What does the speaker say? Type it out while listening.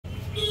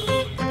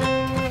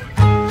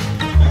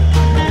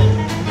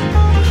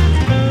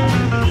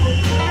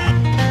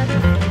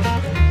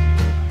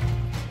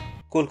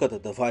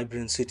Kolkata, the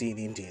vibrant city in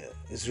India,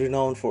 is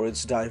renowned for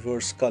its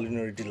diverse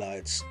culinary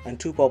delights and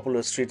two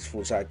popular street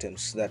food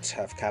items that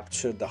have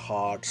captured the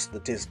hearts, the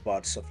taste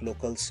buds of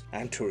locals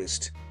and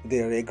tourists. They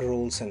are egg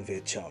rolls and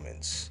veg chow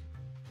meins.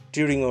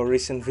 During our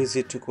recent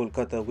visit to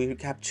Kolkata, we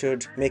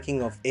captured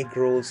making of egg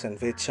rolls and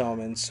veg chow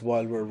meins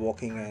while we were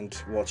walking and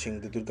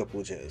watching the Durga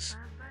Pujas.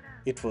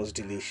 It was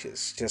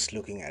delicious just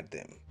looking at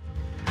them.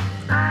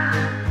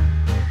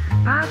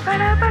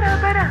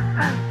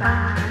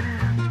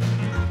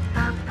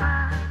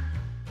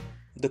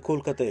 The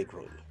Kolkata Egg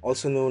Roll,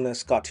 also known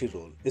as Kathi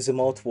Roll, is a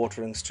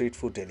mouth-watering street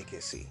food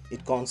delicacy.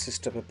 It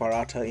consists of a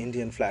paratha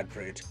Indian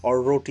flatbread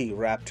or roti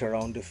wrapped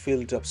around a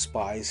filled-up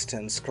spiced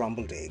and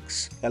scrambled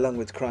eggs, along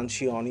with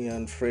crunchy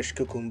onion, fresh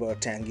cucumber,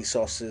 tangy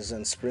sauces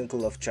and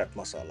sprinkle of chaat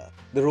masala.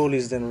 The roll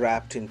is then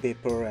wrapped in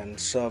paper and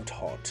served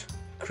hot,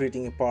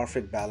 creating a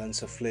perfect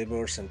balance of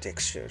flavors and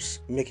textures,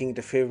 making it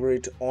a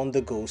favorite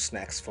on-the-go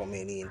snacks for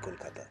many in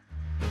Kolkata.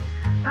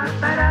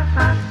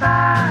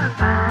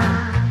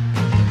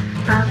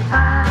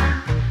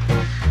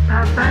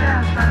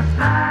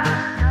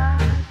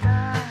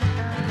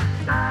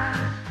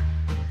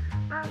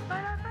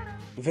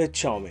 Veg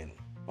Chow Mein,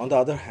 on the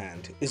other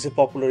hand, is a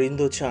popular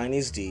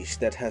Indo-Chinese dish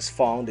that has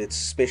found its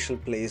special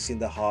place in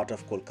the heart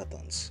of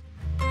Kolkatans.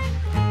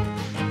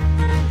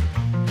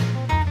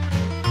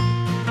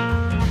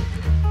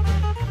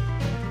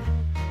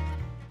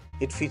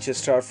 It features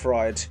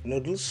stir-fried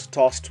noodles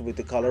tossed with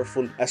the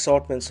colorful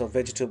assortments of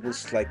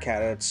vegetables like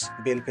carrots,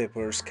 bell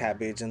peppers,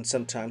 cabbage, and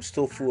sometimes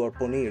tofu or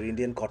paneer,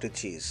 Indian cottage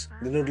cheese.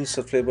 The noodles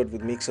are flavored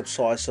with mix of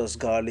soy sauce,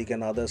 garlic,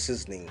 and other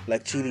seasoning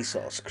like chili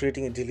sauce,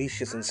 creating a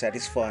delicious and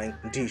satisfying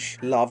dish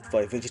loved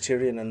by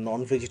vegetarian and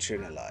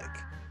non-vegetarian alike.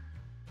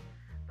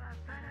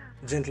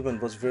 The gentleman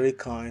was very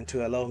kind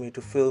to allow me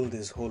to film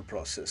this whole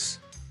process.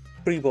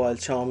 Pre-boiled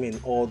chow mein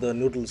or the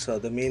noodles are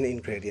the main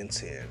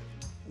ingredients here.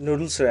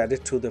 Noodles are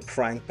added to the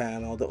frying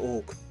pan or the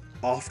wok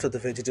after the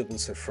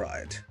vegetables are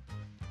fried.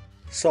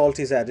 Salt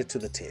is added to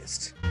the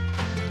taste.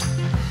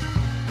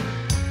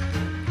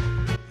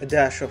 A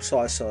dash of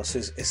soy sauce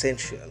is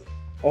essential.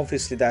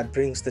 Obviously, that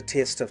brings the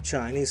taste of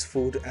Chinese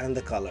food and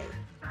the color.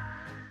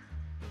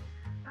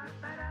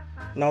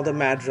 Now the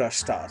mad rush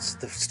starts,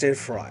 the stir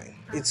frying.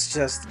 It's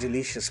just a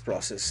delicious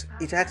process.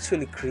 It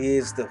actually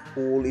creates the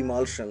whole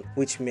emulsion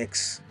which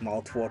makes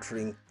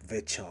mouth-watering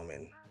veg chow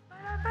mein.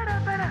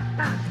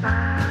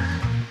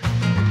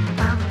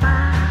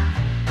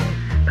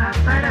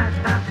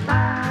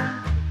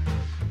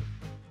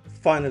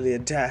 Finally, a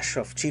dash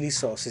of chili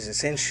sauce is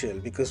essential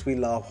because we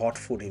love hot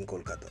food in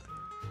Kolkata.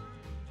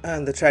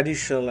 And the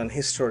traditional and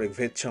historic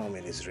veg chow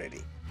mein is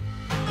ready.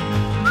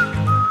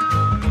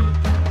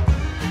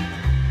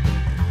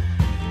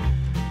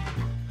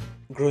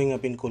 Growing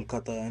up in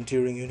Kolkata and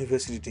during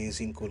university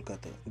days in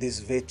Kolkata, these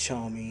veg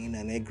chow mein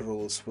and egg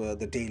rolls were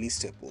the daily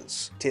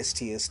staples,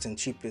 tastiest and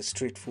cheapest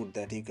street food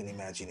that you can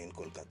imagine in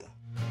Kolkata.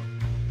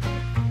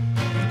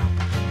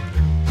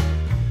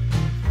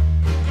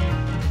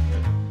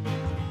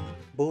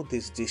 Both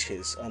these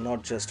dishes are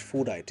not just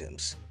food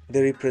items,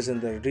 they represent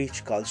the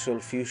rich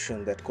cultural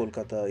fusion that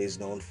Kolkata is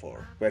known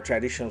for, where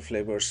traditional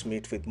flavors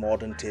meet with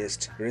modern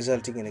taste,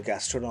 resulting in a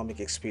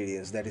gastronomic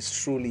experience that is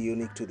truly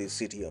unique to this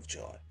city of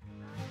joy.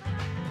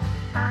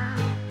 Ba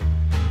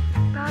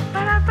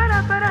ba ba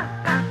ba ba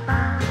ba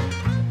ba.